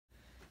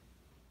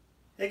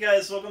Hey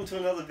guys, welcome to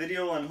another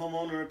video on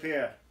homeowner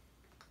repair.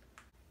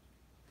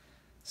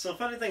 So a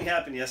funny thing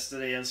happened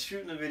yesterday. I was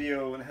shooting a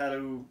video on how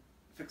to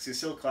fix your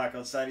sill clock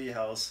outside of your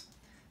house.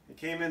 I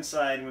came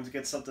inside and went to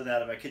get something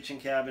out of my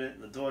kitchen cabinet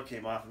and the door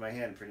came off in my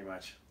hand pretty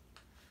much.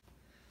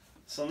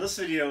 So in this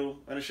video, I'm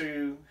going to show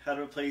you how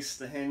to replace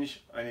the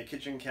hinge on your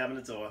kitchen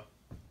cabinet door.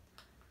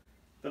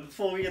 But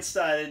before we get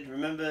started,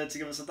 remember to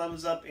give us a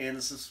thumbs up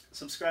and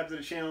subscribe to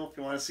the channel if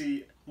you want to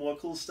see more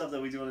cool stuff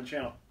that we do on the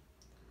channel.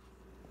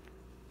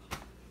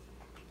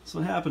 So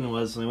what happened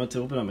was, when I went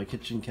to open up my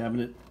kitchen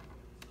cabinet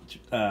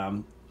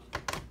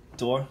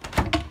door,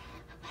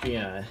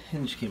 the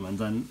hinge came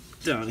undone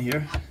down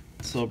here,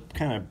 so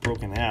kind of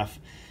broke in half.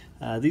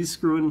 These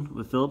screw in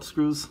with Phillips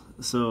screws,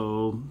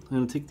 so I'm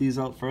going to take these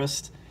out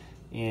first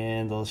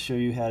and I'll show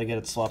you how to get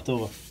it swapped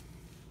over.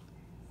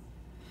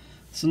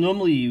 So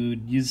normally you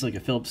would use like a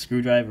Phillips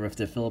screwdriver if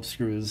they're Phillips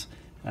screws.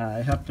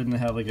 I happen to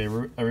have like a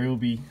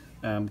Ryobi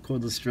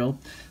cordless drill,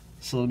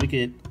 so to make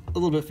it a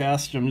little bit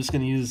faster, I'm just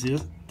going to use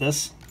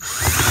this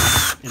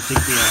and take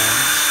the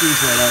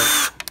screws right out.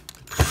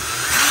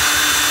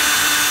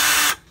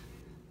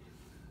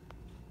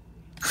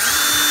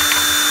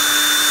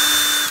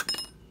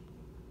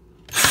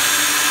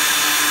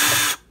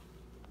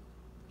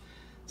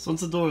 So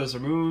once the door is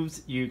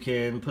removed, you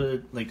can put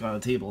it like on a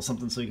table or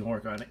something so you can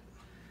work on it.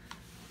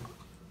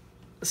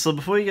 So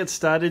before you get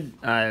started,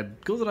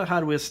 go to the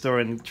hardware store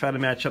and try to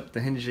match up the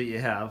hinge that you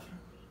have.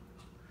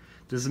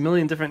 There's a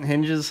million different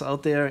hinges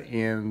out there,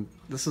 and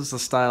this is the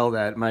style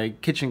that my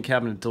kitchen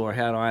cabinet door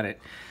had on it.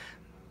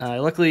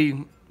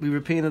 Luckily, we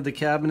repainted the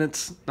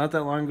cabinets not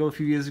that long ago, a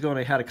few years ago, and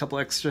I had a couple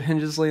extra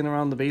hinges laying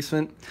around the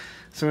basement,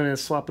 so I'm going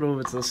to swap it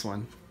over to this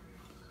one.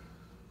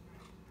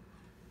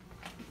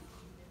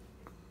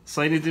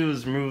 So all you need to do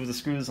is remove the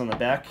screws on the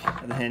back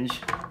of the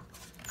hinge.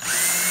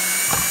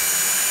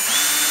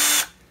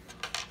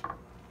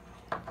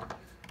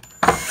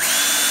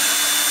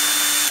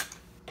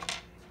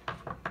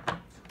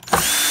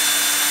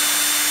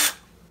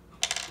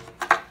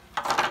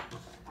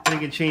 You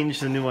can change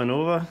the new one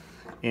over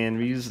and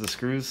reuse the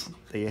screws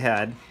that you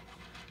had.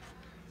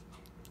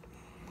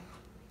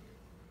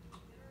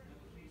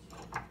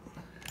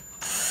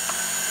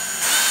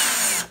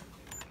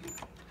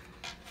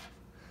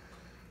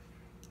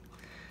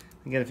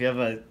 Again, if you have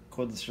a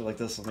cordless drill like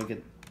this, it'll make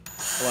it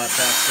a lot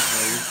faster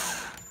for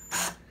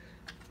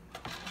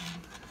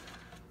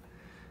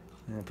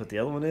you. And put the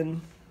other one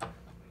in.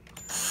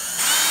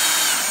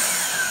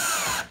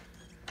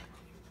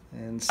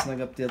 And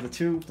snug up the other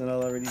two, they're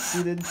not already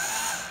seated.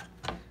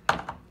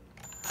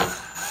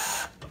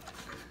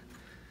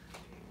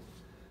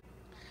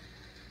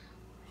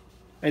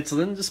 Alright, so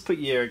then just put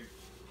your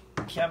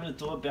cabinet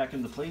door back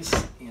into place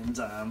and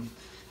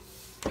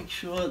make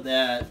sure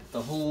that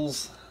the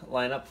holes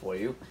line up for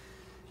you.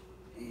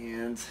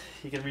 And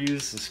you can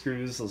reuse the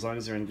screws as long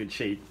as they're in good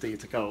shape that you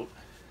took out.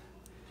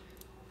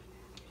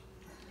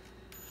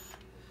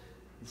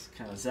 Just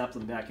kind of zap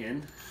them back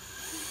in.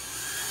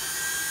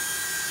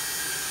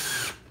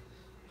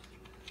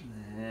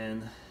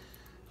 And make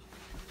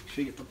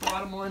sure you get the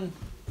bottom one.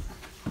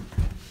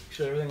 Make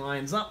sure everything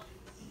lines up.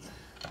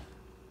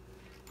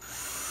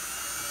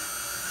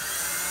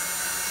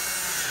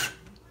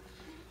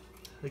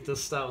 Like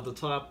this, start with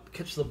the top,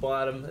 catch the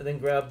bottom, and then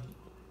grab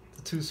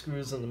the two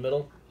screws in the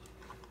middle.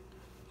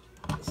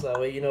 So that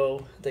way you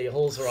know that your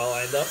holes are all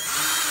lined up.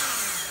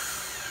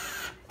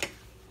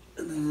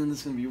 And then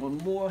there's going to be one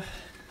more.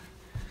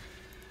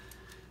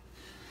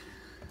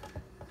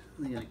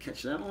 And you got to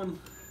catch that one.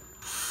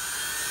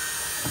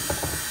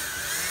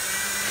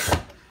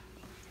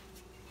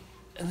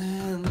 And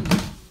then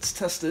let's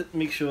test it,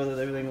 make sure that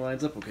everything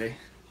lines up okay.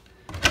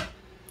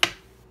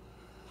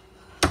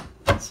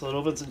 So it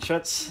opens and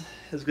shuts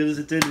as good as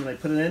it did when I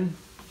put it in.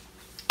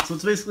 So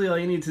it's basically all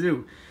you need to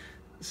do.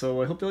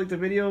 So I hope you liked the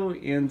video,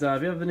 and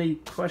if you have any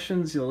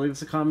questions, leave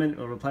us a comment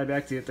or reply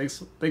back to you.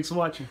 Thanks for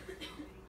watching.